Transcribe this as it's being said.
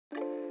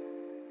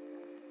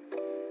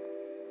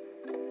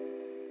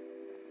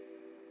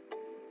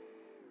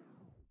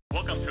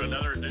to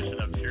another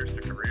edition of Cheers to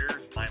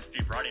Careers. I'm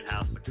Steve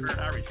Ridinghouse, the Career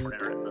Outreach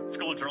Coordinator at the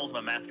School of Journalism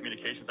and Mass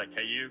Communications at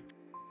KU.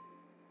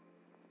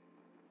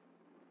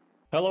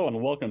 Hello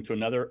and welcome to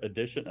another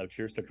edition of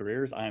Cheers to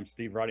Careers. I am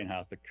Steve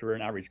Ridinghouse, the Career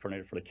and Outreach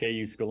Coordinator for the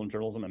KU School of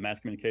Journalism and Mass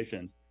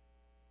Communications.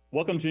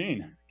 Welcome,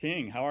 Gene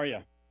King. How are you?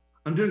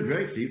 I'm doing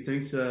great, Steve.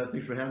 Thanks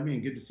for having me,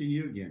 and good to see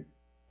you again.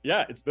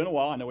 Yeah, it's been a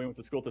while. I know we went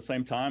to school at the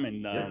same time,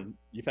 and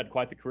you've had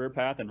quite the career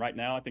path. And right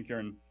now, I think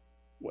you're in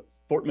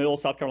Fort Mill,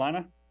 South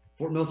Carolina.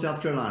 Fort Mill,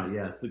 South Carolina.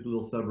 Yeah, sleepy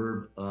little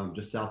suburb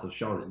just south of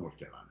Charlotte, North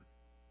Carolina.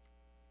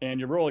 And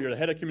your role, you're the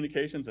head of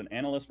communications and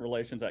analyst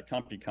relations at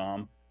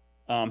Compucom.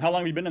 How long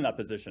have you been in that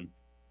position?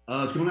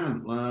 It's going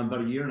on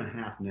about a year and a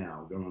half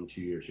now, going on 2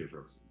 years here for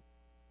us.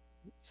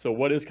 So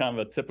what is kind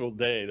of a typical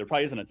day? There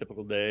probably isn't a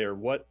typical day, or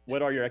what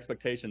are your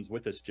expectations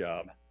with this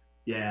job?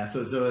 Yeah,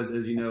 so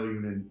as you know,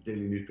 even in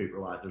daily newspaper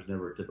life, there's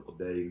never a typical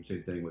day.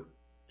 Same thing with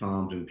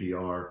comms and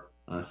PR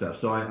stuff.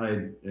 So I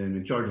am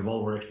in charge of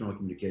all of our external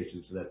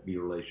communications, so that's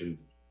media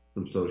relations,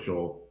 some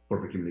social,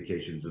 corporate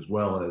communications, as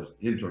well as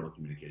internal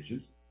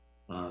communications.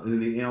 And then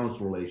the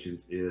analyst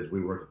relations is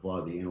we work with a lot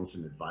of the analysts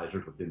and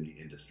advisors within the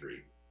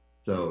industry.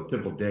 So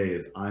typical day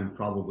is I'm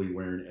probably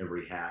wearing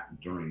every hat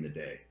during the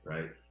day,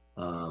 right?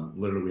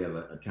 Literally, we have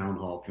a town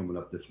hall coming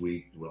up this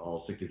week where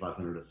all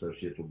 6,500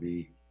 associates will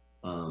be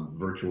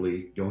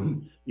virtually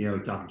going,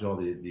 talking to all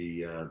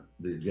the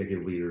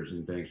executive leaders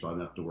and things. So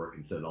I'm have to work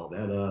and set all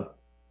that up.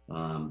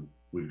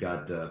 We've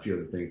got a few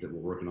other things that we're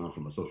working on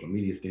from a social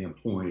media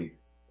standpoint.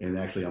 And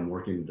actually, I'm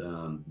working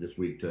this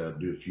week to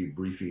do a few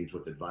briefings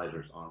with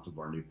advisors on some of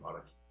our new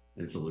products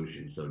and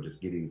solutions. So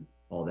just getting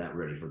all that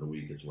ready for the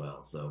week as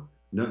well. So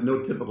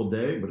no typical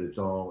day, but it's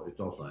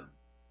all fun.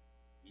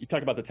 You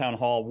talk about the town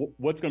hall.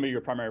 What's going to be your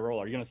primary role?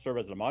 Are you going to serve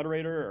as a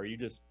moderator, or are you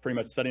just pretty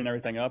much setting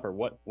everything up, or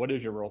what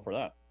is your role for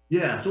that?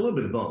 Yeah, so a little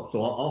bit of both.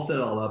 So I'll set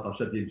it all up. I'll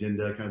set the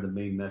agenda, kind of the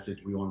main message.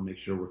 We want to make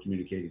sure we're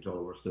communicating to all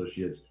of our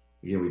associates.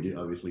 Again, we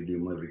obviously do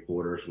them every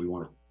quarter, so we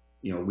want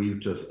to, weave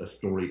just a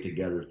story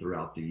together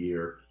throughout the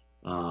year,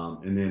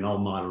 and then I'll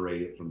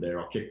moderate it from there.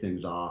 I'll kick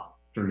things off,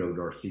 turn it over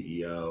to our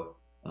CEO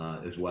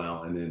as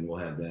well, and then we'll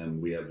have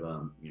them. We have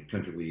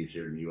country leads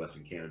here in the U.S.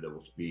 and Canada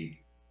will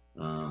speak.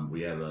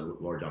 We have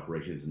large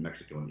operations in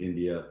Mexico and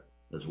India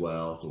as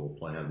well, so we'll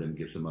probably have them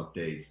give some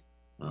updates.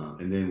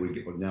 And then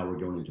now we're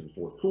going into the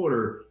fourth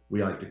quarter.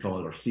 We like to call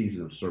it our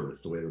season of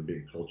service. So we have a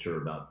big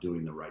culture about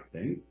doing the right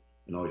thing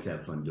and always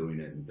have fun doing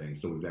it and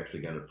things. So we've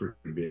actually got a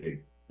pretty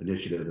big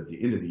initiative at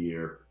the end of the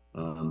year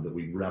that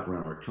we wrap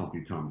around our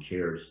Compucom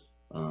Cares.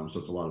 So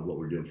it's a lot of what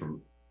we're doing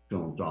from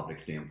philanthropic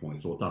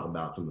standpoint. So we'll talk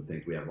about some of the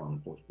things we have on in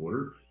the fourth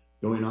quarter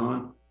going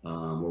on,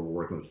 where we're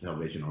working with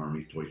Salvation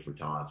Armies, Toys for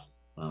Tots,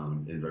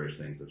 and various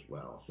things as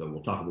well. So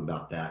we'll talk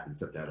about that and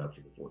set that up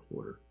for the fourth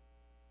quarter.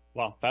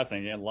 Wow,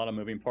 fascinating. Yeah, a lot of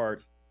moving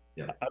parts.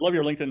 Yeah. I love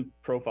your LinkedIn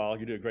profile.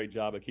 You do a great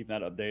job of keeping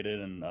that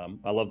updated. And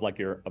I love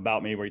your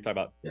About Me, where you talk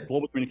about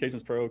global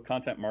communications pro,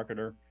 content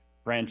marketer,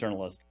 brand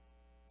journalist.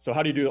 So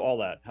how do you do all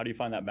that? How do you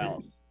find that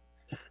balance?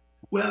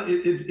 Well,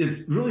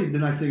 it's really the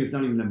nice thing is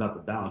not even about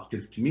the balance,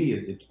 because to me,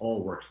 it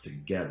all works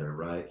together,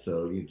 right?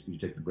 So you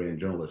take the brand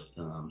journalist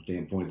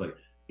standpoint, like,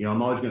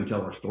 I'm always going to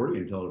tell our story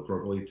and tell it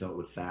appropriately, tell it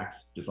with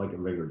facts, just like a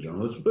regular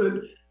journalist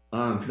would,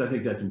 because I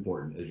think that's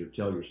important as you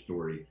tell your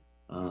story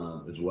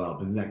as well.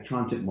 But in that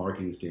content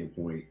marketing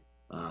standpoint,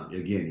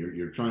 again,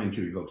 you're trying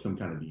to evoke some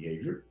kind of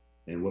behavior,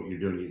 and what you're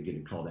doing, you're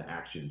getting call to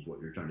actions.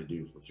 What you're trying to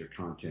do with your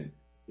content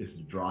is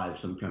to drive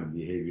some kind of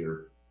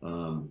behavior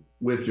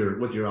with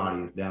your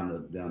audience down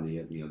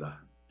the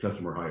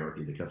customer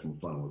hierarchy, the customer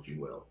funnel, if you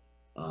will,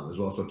 as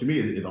well. So to me,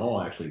 it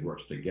all actually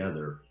works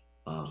together.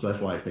 So that's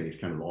why I think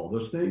it's kind of all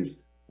those things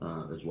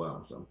as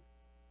well. So.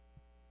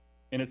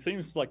 And it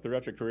seems like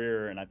throughout your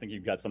career, and I think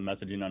you've got some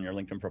messaging on your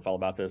LinkedIn profile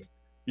about this,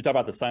 you talk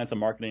about the science of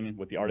marketing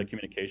with the art of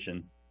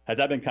communication. Has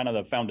that been kind of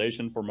the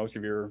foundation for most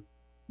of your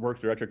work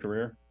throughout your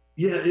career?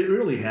 Yeah, it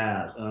really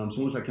has. So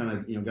once I kind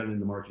of got into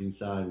the marketing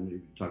side, and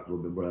we talked a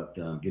little bit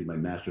about getting my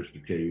master's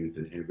at KU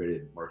in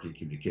integrated marketing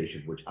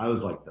communication, which I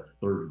was like the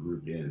third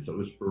group in, so it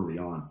was early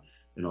on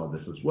in all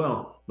this as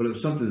well. But it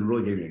was something that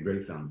really gave me a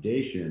great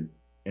foundation,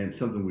 and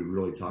something we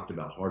really talked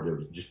about hard there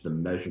was just the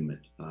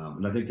measurement.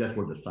 And I think that's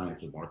where the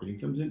science of marketing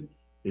comes in,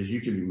 is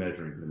you can be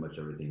measuring pretty much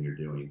everything you're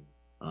doing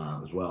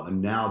as well.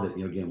 And now that,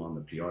 again, I'm on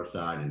the PR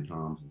side and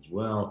comms as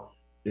well,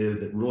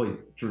 is it really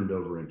turned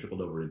over and trickled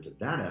over into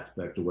that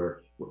aspect to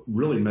where we're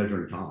really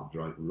measuring comms,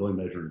 right? We're really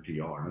measuring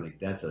PR. And I think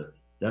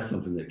that's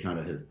something that kind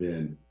of has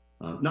been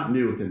not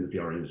new within the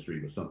PR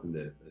industry, but something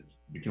that has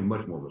become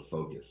much more of a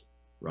focus,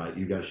 right?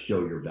 You've got to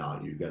show your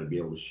value. You've got to be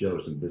able to show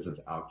some business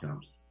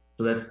outcomes.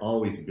 So that's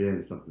always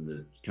been something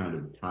that's kind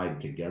of tied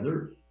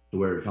together to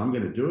where if I'm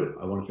going to do it,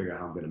 I want to figure out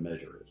how I'm going to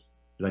measure this,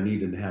 because I need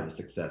to have a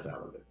success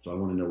out of it. So I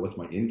want to know what's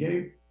my end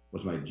game,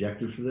 what's my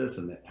objective for this,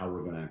 and how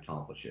we're going to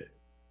accomplish it.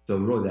 So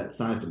really that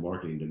science of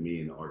marketing to me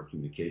and the art of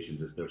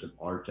communications is there's an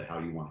art to how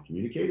you want to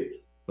communicate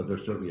it, but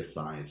there's certainly a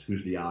science.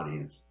 Who's the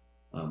audience?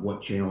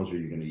 What channels are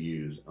you going to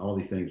use? All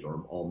these things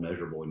are all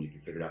measurable, and you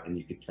can figure it out and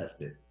you can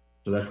test it.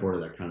 So that's where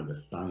that kind of the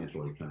science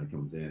really kind of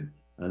comes in.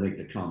 And I think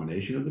the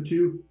combination of the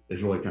two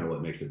is really kind of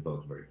what makes it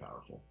both very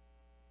powerful.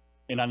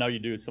 And I know you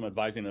do some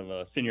advising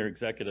of senior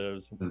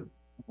executives.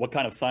 What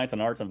kind of science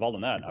and arts involved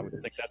in that? I would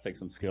think that takes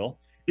some skill.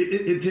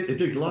 It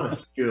takes a lot of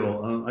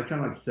skill. I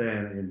kind of like saying,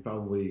 and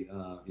probably,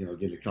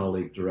 get a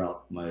colleague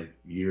throughout my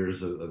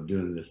years of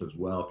doing this as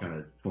well, kind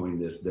of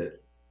coined this,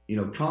 that,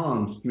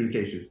 comms,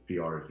 communications,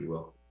 PR, if you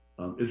will,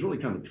 is really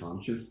kind of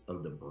conscious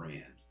of the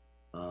brand.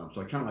 So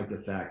I kind of like the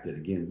fact that,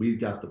 again,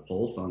 we've got the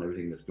pulse on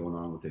everything that's going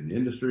on within the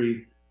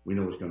industry. We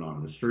know what's going on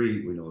in the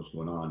street. We know what's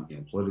going on,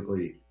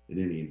 politically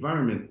in any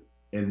environment.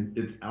 And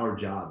it's our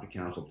job to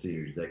counsel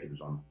senior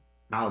executives on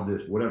how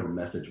this, whatever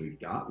message we've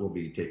got, will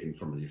be taken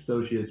from the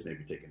associates,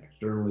 maybe taken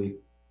externally,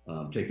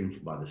 taken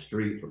by the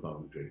street for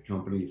publicly traded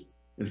companies.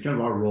 It's kind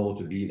of our role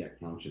to be that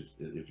conscious,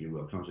 if you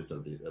will, conscious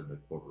of the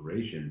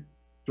corporation,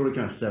 sort of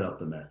kind of set up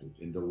the message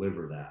and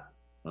deliver that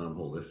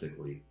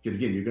holistically. Because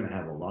again, you're going to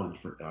have a lot of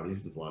different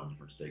audiences, a lot of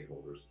different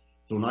stakeholders.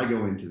 So when I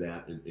go into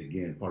that,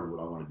 again, part of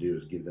what I want to do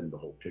is give them the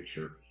whole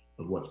picture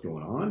of what's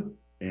going on,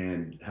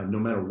 and have, no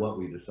matter what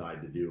we decide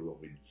to do,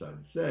 what we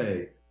decide to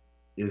say,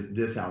 is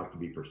this how it can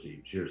be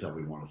perceived? Here's how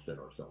we want to set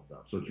ourselves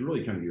up. So it's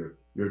really kind of you're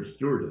the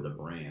steward of the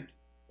brand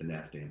in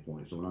that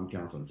standpoint. So when I'm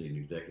counseling senior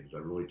executives, I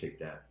really take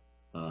that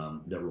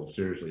role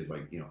seriously. It's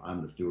like,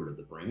 I'm the steward of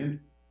the brand.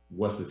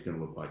 What's this going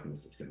to look like, and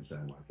what's this going to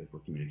sound like if we're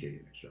communicating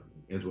externally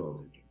as well as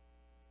internally?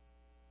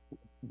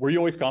 Were you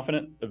always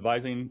confident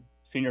advising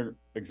senior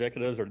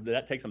executives, or did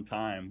that take some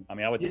time? I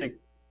mean, I would think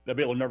that'd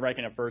be a little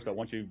nerve-wracking at first, but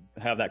once you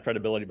have that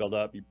credibility built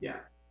up, you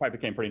probably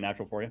became pretty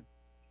natural for you.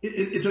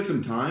 It took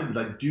some time,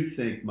 but I do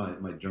think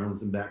my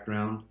journalism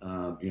background,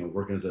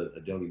 working as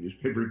a daily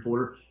newspaper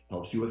reporter,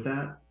 helps you with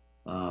that.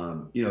 As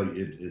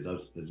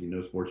you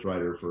know, sports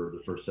writer for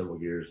the first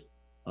several years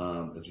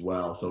as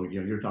well. So,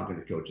 you're talking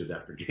to coaches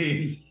after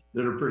games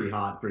that are pretty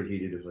hot, pretty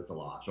heated if it's a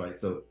loss, right?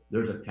 So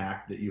there's a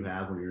tact that you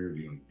have when you're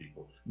interviewing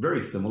people.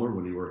 Very similar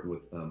when you're working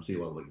with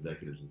C-level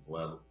executives as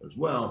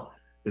well,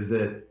 is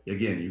that,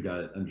 again, you got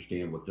to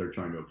understand what they're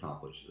trying to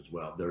accomplish as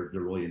well. They're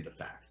really into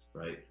facts,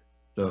 right?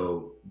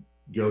 So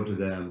go to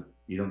them.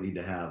 You don't need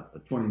to have a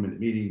 20-minute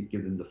meeting.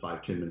 Give them the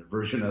 5-10-minute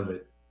version of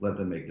it. Let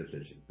them make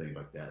decisions, things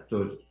like that.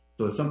 So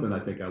it's something I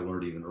think I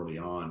learned even early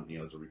on,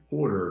 as a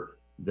reporter,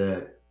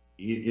 that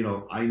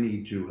I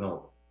need to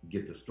help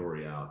get the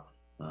story out.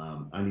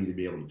 I need to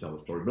be able to tell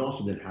the story, but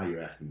also then how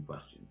you're asking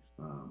questions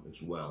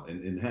as well,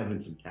 and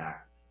having some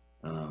tact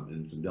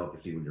and some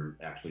delicacy when you're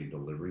actually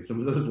delivering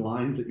some of those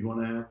lines that you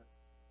want to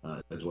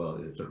have as well.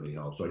 It certainly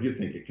helps. So I do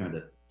think it kind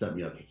of set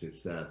me up for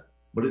success.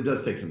 But it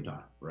does take some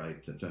time,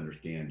 right, to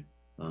understand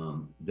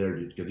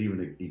because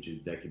even each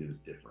executive is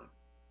different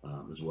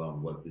as well,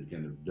 and what they're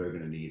going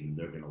to need and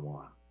they're going to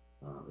want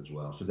as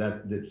well. So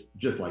that's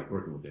just like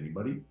working with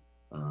anybody.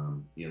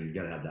 You've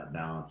got to have that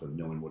balance of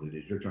knowing what it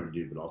is you're trying to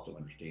do, but also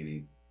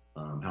understanding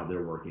how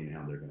they're working and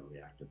how they're going to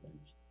react to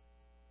things.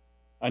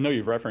 I know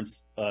you've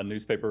referenced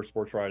newspaper,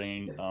 sports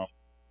writing,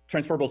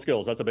 transferable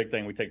skills. That's a big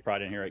thing we take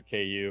pride in here at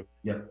KU.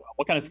 Yeah.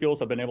 What kind of skills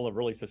have been able to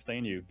really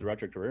sustain you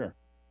throughout your career?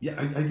 Yeah,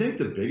 I think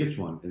the biggest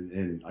one,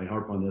 and I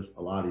harp on this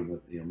a lot, even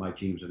with my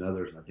teams and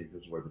others, and I think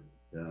this is where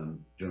the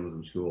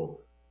journalism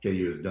school,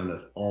 KU, has done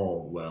us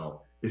all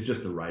well, is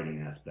just the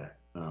writing aspect.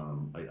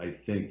 I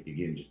think,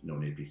 again, just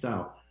knowing AP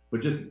style,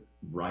 but just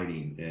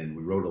writing, and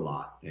we wrote a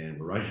lot, and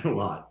we're writing a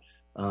lot,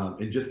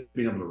 and just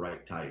being able to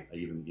write tight. I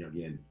even,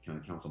 again, kind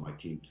of counsel my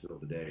team still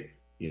today,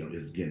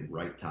 is, again,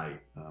 write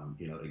tight.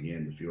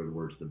 Again, the fewer the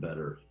words, the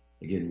better.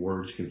 Again,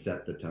 words can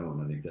set the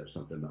tone. I think that's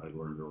something that I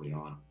learned early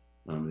on.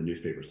 The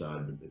newspaper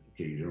side, but at the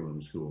KU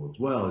Journalism School as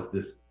well, is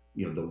this,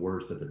 the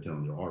words set the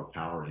tone. There are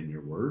power in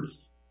your words,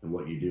 and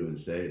what you do and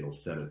say, it'll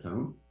set a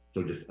tone.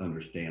 So just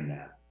understand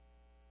that.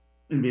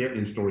 And be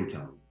in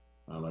storytelling.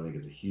 I think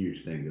it's a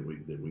huge thing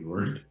that we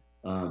learned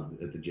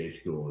at the J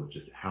School. It's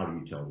just, how do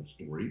you tell the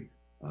story?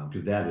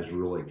 Because that is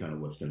really kind of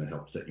what's going to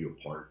help set you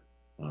apart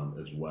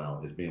as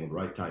well, is being able to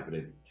write, type it,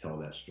 and tell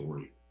that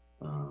story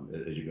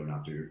as you go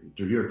now through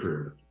your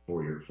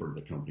career for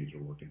the companies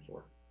you're working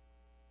for.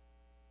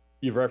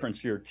 You've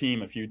referenced your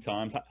team a few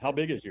times. How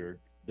big is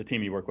the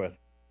team you work with?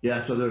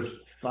 Yeah, so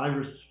there's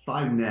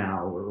five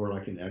now, or I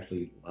can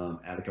actually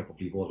add a couple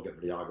people. I've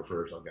got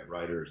videographers, I've got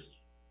writers,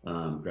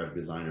 graphic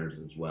designers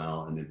as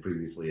well, and then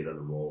previously at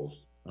other roles,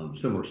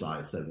 similar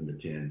size, 7 to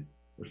 10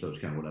 or so is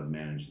kind of what I've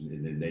managed,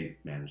 and then they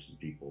manage some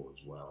people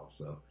as well.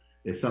 So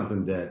it's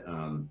something that,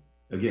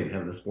 again,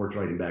 having a sports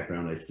writing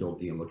background, I still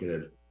look at it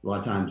as a lot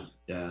of times,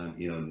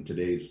 in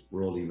today's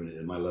world, even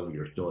at my level,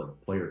 you're still a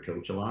player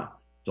coach a lot.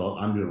 So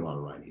I'm doing a lot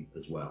of writing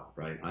as well,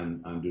 right?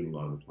 I'm doing a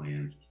lot of the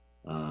plans.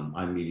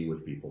 I'm meeting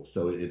with people.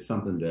 So it's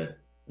something that,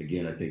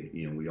 again, I think,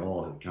 we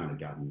all have kind of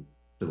gotten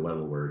to the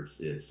level where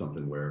it's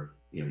something where,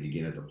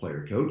 again, as a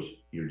player coach,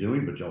 you're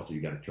doing, but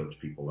you got to coach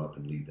people up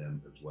and lead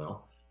them as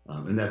well.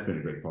 And that's been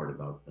a great part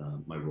about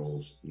my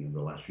roles,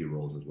 the last few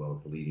roles as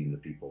well, as leading the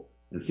people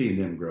and seeing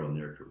them grow in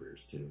their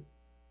careers too.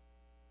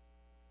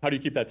 How do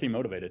you keep that team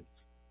motivated?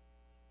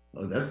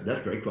 Oh, that's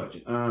a great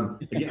question.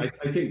 Again,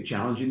 I think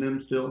challenging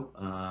them still,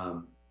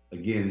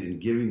 again,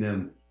 and giving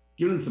them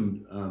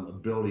some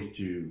abilities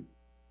to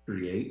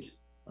create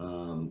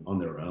on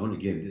their own.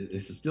 Again,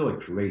 this is still a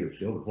creative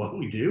field of what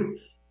we do.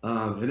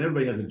 And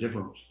everybody has a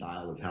different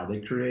style of how they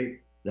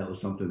create. That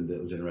was something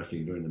that was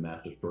interesting during the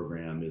master's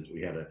program is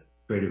we had a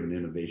creative and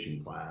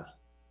innovation class.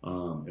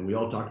 And we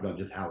all talked about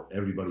just how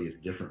everybody is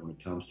different when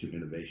it comes to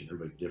innovation.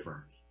 Everybody's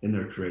different in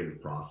their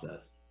creative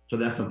process. So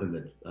that's something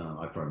that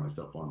I pride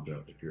myself on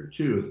throughout the career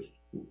too,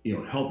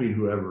 is helping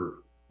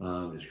whoever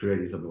is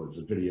creating something, whether it's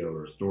a video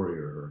or a story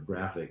or a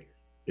graphic,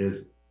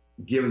 is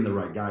given the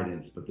right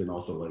guidance, but then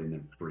also letting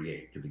them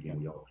create, because again,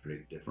 we all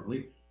create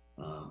differently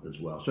as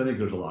well. So I think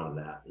there's a lot of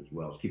that as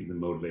well. It's keeping them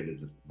motivated,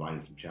 just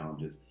providing some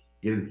challenges,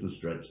 giving some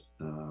stretch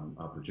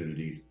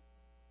opportunities.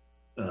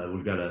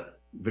 We've got a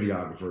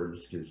videographer.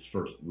 This is his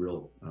first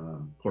real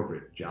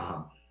corporate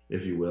job,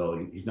 if you will.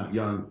 He's not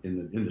young in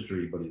the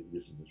industry, but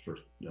this is his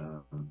first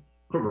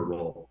corporate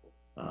role.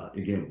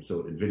 Again,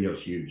 so video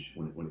is huge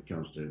when it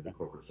comes to the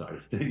corporate side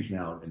of things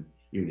now, and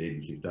even the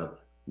agency stuff.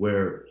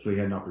 So he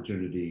had an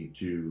opportunity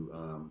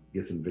to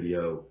get some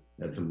video,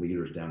 had some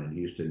leaders down in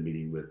Houston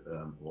meeting with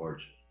a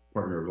large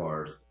partner of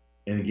ours.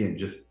 And again,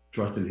 just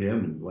trusting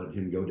him and letting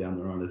him go down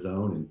there on his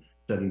own and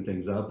setting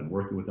things up and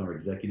working with our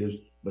executives.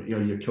 But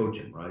you coach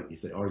him, right? You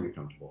say, are you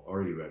comfortable?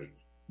 Are you ready?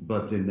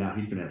 But then now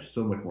he's going to have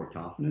so much more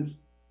confidence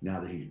now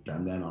that he's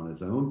done that on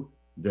his own.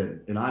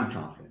 And I'm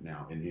confident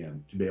now in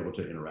him to be able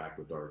to interact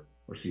with our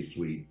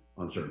C-suite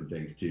on certain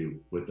things too,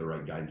 with the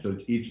right guidance. So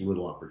it's each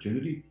little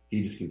opportunity.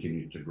 He just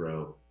continues to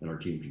grow, and our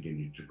team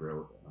continues to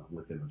grow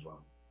with him as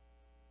well.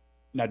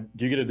 Now,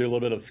 do you get to do a little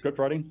bit of script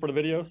writing for the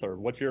videos, or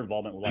what's your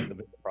involvement with like the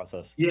video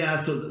process?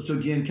 Yeah, so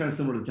again, kind of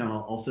similar to the town,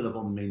 I'll set up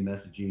all the main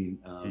messaging,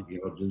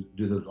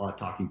 do a lot of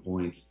talking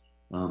points,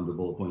 the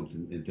bullet points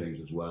and things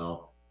as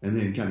well, and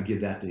then kind of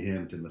give that to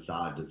him to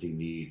massage as he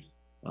needs.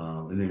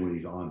 And then when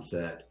he's on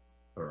set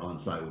or on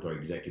site with our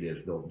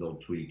executives, they'll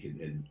tweak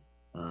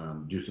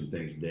and do some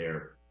things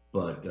there.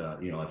 But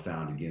I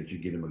found, again, if you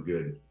give him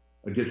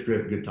a good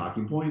script, good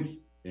talking points,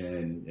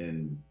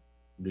 and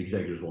the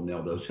executives will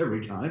nail those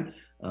every time,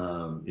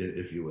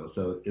 if you will.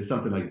 So it's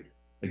something like,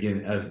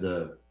 again, as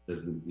the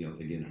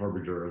again,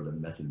 harbinger of the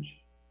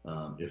message,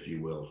 if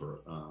you will,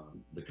 for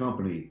the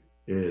company,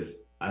 is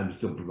I'm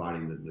still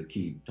providing the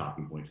key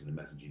talking points and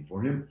the messaging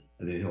for him,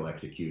 and then he'll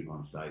execute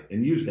on site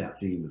and use that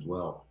theme as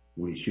well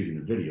when he's shooting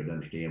the video to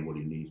understand what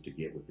he needs to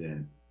get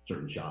within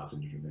certain shots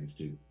and different things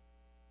too.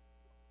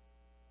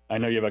 I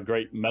know you have a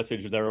great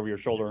message there over your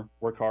shoulder.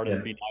 Work hard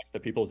and be nice to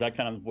people. Is that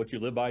kind of what you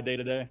live by day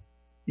to day?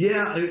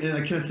 Yeah, and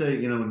I can't say,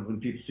 when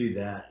people see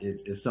that,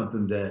 it's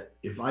something that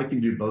if I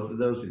can do both of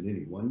those in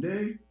any one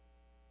day,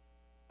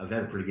 I've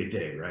had a pretty good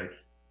day, right?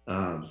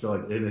 And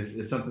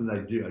it's something that I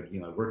do.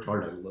 I work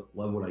hard. I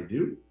love what I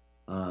do,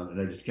 and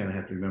I just kind of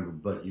have to remember.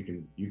 But you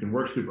can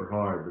work super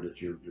hard, but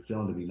if you're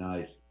feeling to be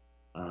nice,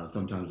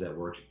 sometimes that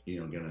work's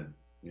gonna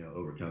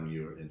overcome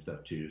you and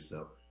stuff too.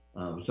 So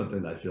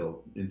something that I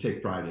feel and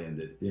take pride in,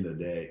 that at the end of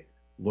the day,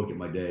 look at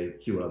my day,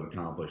 see what I've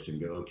accomplished, and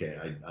go, okay,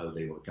 I was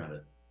able to kind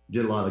of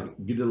did a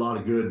lot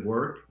of good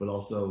work, but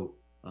also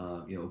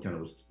kind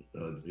of was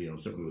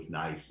certainly was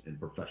nice and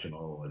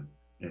professional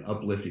and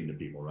uplifting to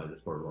people, right?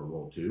 That's part of our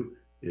role too,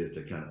 is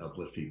to kind of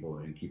uplift people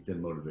and keep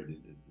them motivated,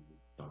 as we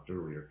talked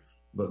earlier,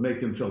 but make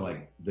them feel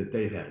like that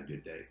they've had a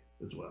good day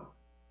as well.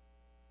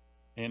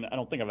 And I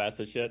don't think I've asked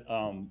this yet.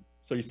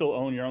 So you still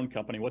own your own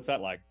company. What's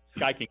that like?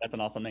 Sky King, that's an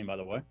awesome name, by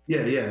the way.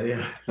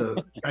 Yeah. So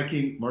Sky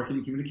King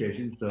Marketing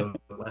Communications. So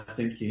last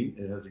name King,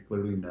 as you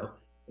clearly know.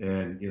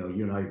 And you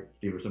and I,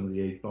 Steve, are some of the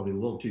age, probably a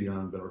little too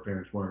young, but our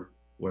parents weren't.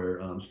 Where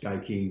Sky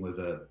King was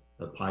a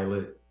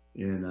pilot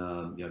in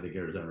I think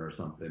Arizona or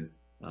something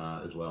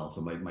as well. So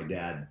my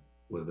dad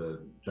was a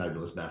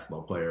fabulous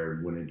basketball player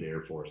and went into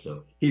Air Force,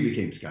 so he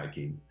became Sky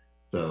King.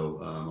 So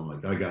I'm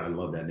like, I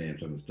love that name,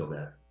 so I'm gonna steal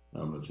that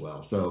as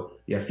well. So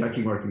yeah, Sky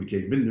King Marketing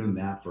Communications, been doing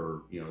that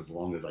for as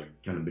long as I've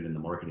kind of been in the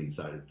marketing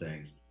side of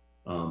things.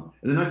 And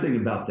the nice thing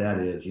about that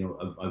is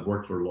I've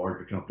worked for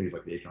larger companies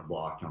like the H&R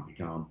Block,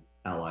 Compucom,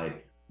 Ally.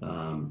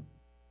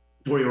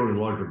 Where you're working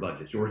with larger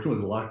budgets, you're working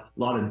with a lot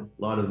of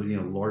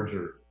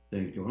larger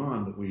things going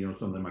on. But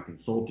some of my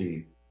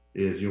consulting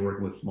is you're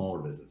working with smaller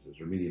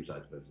businesses or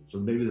medium-sized businesses, so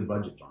maybe the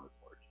budgets aren't as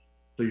large.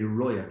 So you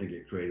really have to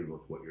get creative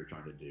with what you're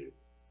trying to do,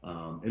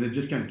 and it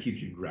just kind of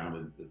keeps you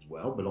grounded as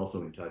well, but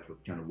also in touch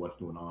with kind of what's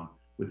going on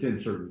within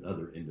certain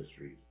other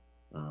industries.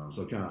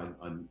 So kind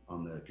of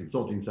on the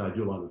consulting side,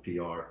 do a lot of the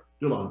PR,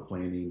 do a lot of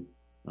planning.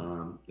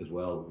 As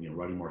well,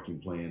 writing marketing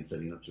plans,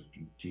 setting up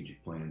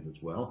strategic plans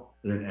as well,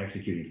 and then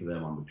executing for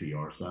them on the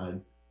PR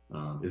side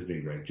has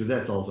been great. Because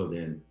that's also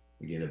then,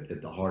 again,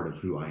 at the heart of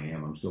who I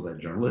am. I'm still that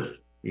journalist.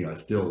 I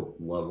still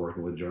love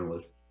working with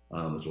journalists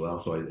as well.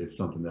 So it's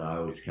something that I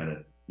always kind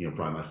of,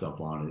 pride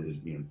myself on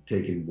is,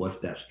 taking what's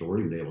that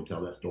story, being able to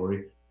tell that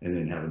story, and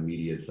then having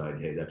media decide,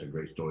 hey, that's a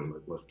great story.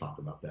 Let's talk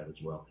about that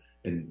as well.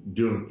 And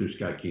doing it through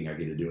Sky King, I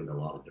get to do it in a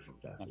lot of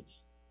different facets.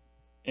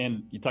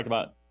 And you talked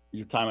about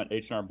your time at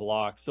H&R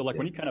Block. So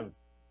when you kind of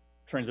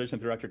transition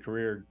throughout your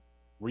career,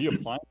 were you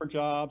applying for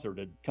jobs, or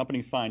did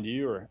companies find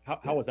you, or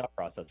how was that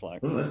process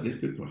like? Well, that's a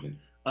good question.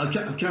 Kind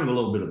of a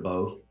little bit of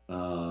both.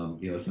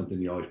 Something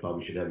you always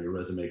probably should have your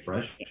resume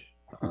fresh,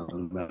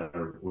 no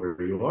matter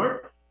where you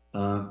are.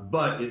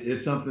 But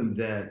it's something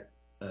that,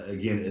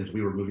 again, as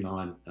we were moving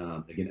on,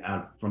 again,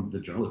 out from the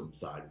journalism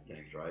side of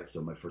things, right?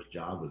 So my first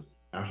job was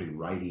actually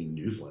writing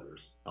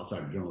newsletters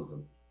outside of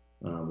journalism.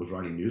 Was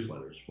writing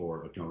newsletters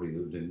for a company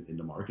that was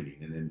into marketing,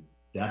 and then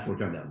that's where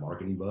kind of that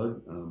marketing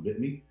bug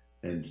bit me,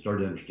 and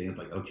started to understand,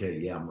 like, okay,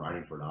 yeah, I'm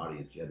writing for an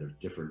audience. Yeah, there's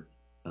different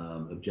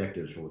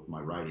objectives for with my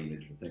writing and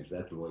different things.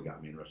 That's really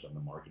got me interested on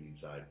the marketing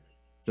side.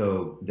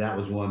 So that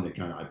was one that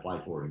kind of I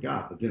applied for and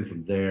got. But then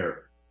from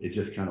there, it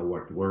just kind of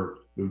worked.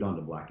 Moved on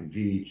to Black and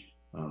Veatch.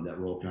 That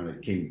role kind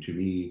of came to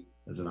me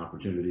as an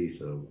opportunity.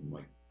 So I'm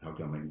like, how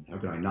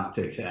can I not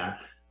take that?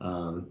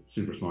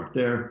 Super smart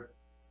there.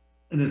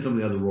 And then some of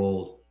the other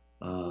roles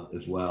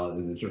as well.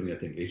 And then certainly I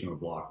think H&R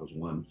Block was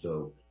one.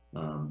 So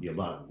knew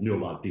a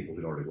lot of people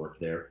who'd already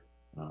worked there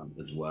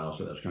as well.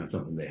 So that's kind of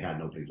something they had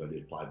no place I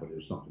did apply, but it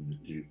was something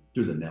to do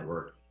through the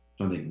network.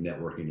 So I think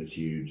networking is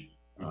huge.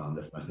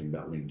 That's the nice thing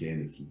about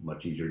LinkedIn. It's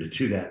much easier to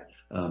do that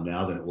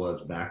now than it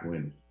was back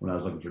when I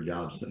was looking for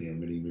jobs,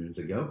 many moons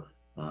ago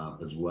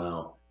as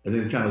well. And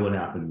then kind of what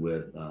happened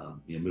with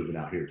moving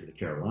out here to the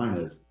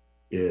Carolinas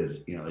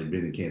is I'd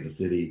been in Kansas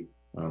City.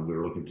 We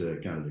were looking to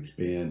kind of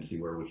expand, see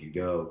where we could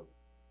go,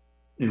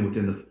 and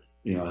within the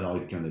I'd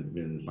always kind of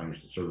been in the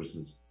financial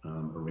services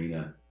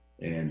arena.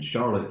 And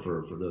Charlotte,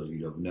 for those of you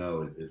who don't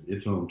know,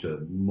 it's home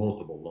to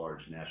multiple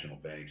large national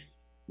banks: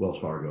 Wells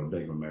Fargo,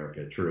 Bank of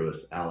America,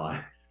 Truist, Ally.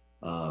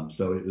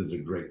 So it was a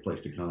great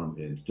place to come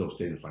and still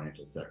stay in the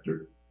financial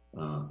sector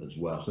as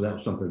well. So that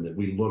was something that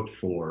we looked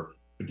for,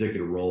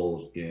 particular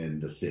roles in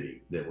the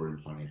city that were in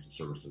financial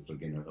services. So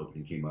again, that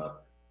opening came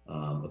up,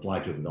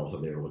 applied to it, but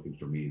also they were looking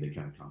for me. They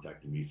kind of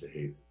contacted me, say,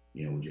 hey,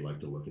 would you like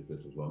to look at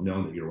this as well,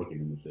 knowing that you're looking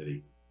in the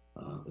city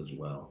as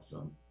well.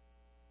 So.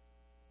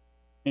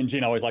 And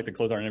Gene, I always like to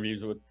close our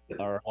interviews with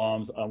our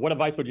alums. What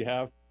advice would you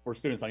have for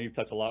students? I know you've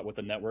touched a lot with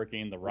the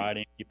networking, the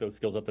writing, keep those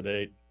skills up to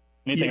date.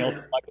 Anything else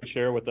you'd like to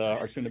share with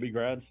our soon-to-be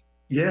grads?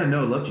 Yeah,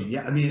 no, love to.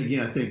 Yeah, I mean, again,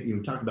 I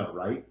think talk about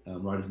write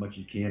as much as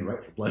you can,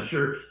 write for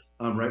pleasure,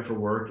 write for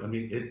work. I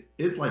mean,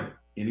 it's like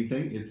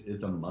anything.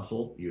 It's a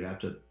muscle you have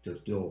to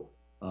still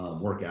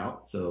work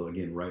out. So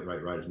again, write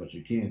as much as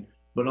you can.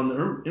 But on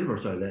the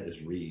inverse side of that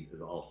is read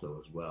is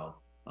also as well.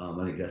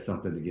 I think that's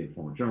something, again,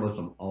 former journalist,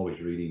 I'm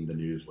always reading the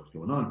news, what's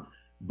going on.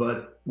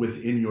 But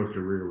within your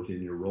career,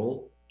 within your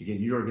role,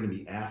 again, you are going to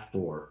be asked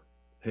for,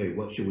 hey,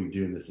 what should we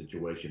do in this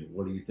situation?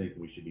 What do you think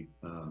we should be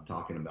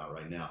talking about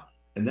right now?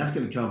 And that's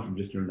going to come from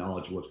just your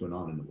knowledge of what's going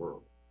on in the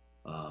world.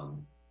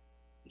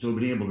 So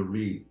being able to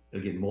read,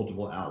 again,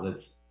 multiple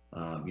outlets,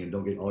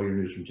 don't get all your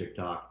news from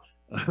TikTok.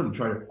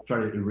 Try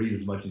to read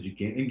as much as you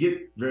can and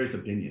get various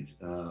opinions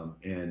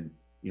and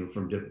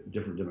from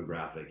different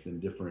demographics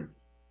and different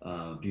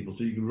people,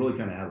 so you can really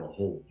kind of have a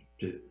whole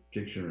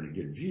picture and a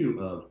good view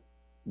of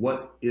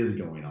what is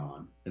going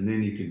on, and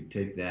then you can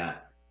take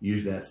that,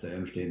 use that to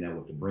understand now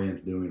what the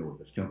brand's doing or what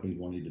this company's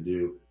wanting to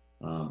do,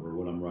 or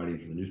what I'm writing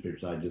from the newspaper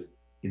side.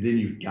 And then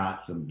you've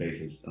got some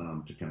basis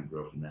to kind of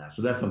grow from that.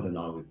 So that's something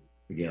I always,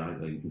 again, I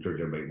encourage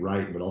everybody to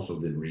write, but also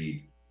then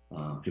read,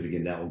 because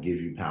again, that will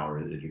give you power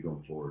as you're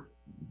going forward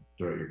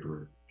throughout your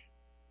career.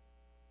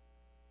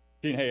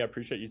 Gene, hey, I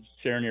appreciate you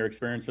sharing your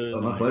experiences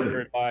my and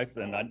your advice.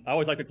 And I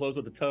always like to close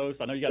with a toast.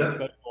 I know you got a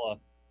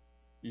special,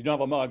 you don't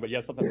have a mug, but you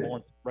have something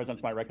more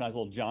residents might recognize,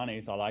 little Johnny,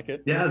 so I like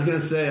it. Yeah, I was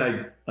gonna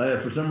say I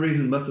for some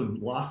reason must have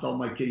lost all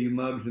my KU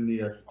mugs in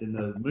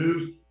the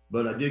moves,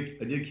 but I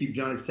did keep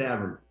Johnny's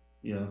Tavern.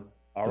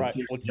 All right.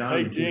 Cheers, well,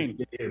 Johnny, hey,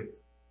 Gene,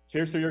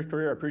 cheers to your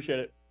career. I appreciate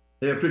it.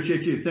 Hey, I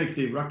appreciate you. Thanks,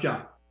 Steve. Rock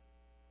chop.